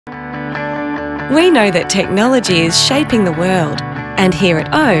We know that technology is shaping the world, and here at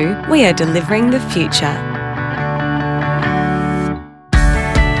oOh, we are delivering the future.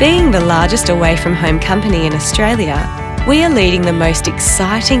 Being the largest away-from-home company in Australia, we are leading the most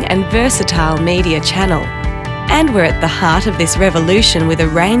exciting and versatile media channel. And we're at the heart of this revolution with a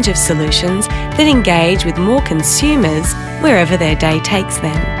range of solutions that engage with more consumers wherever their day takes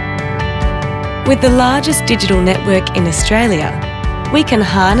them. With the largest digital network in Australia, we can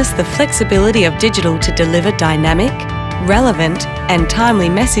harness the flexibility of digital to deliver dynamic, relevant and timely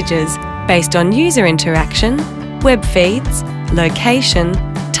messages based on user interaction, web feeds, location,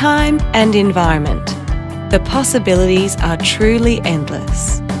 time and environment. The possibilities are truly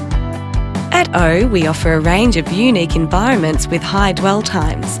endless. At oOh, we offer a range of unique environments with high dwell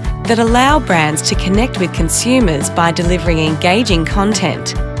times that allow brands to connect with consumers by delivering engaging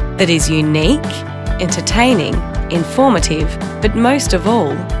content that is unique, entertaining, informative, but most of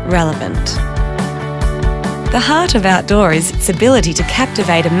all, relevant. The heart of outdoor is its ability to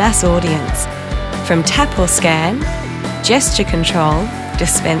captivate a mass audience. From tap or scan, gesture control,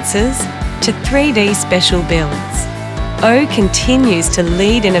 dispensers, to 3D special builds. oOh continues to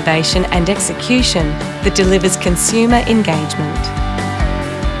lead innovation and execution that delivers consumer engagement.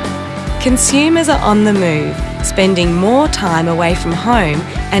 Consumers are on the move, spending more time away from home,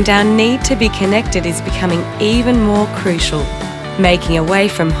 and our need to be connected is becoming even more crucial, making away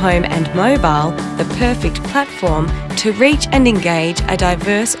from home and mobile the perfect platform to reach and engage a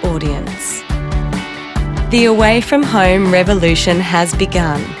diverse audience. The away from home revolution has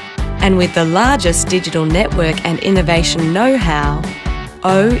begun. And with the largest digital network and innovation know-how,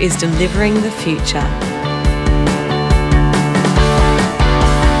 oOh is delivering the future.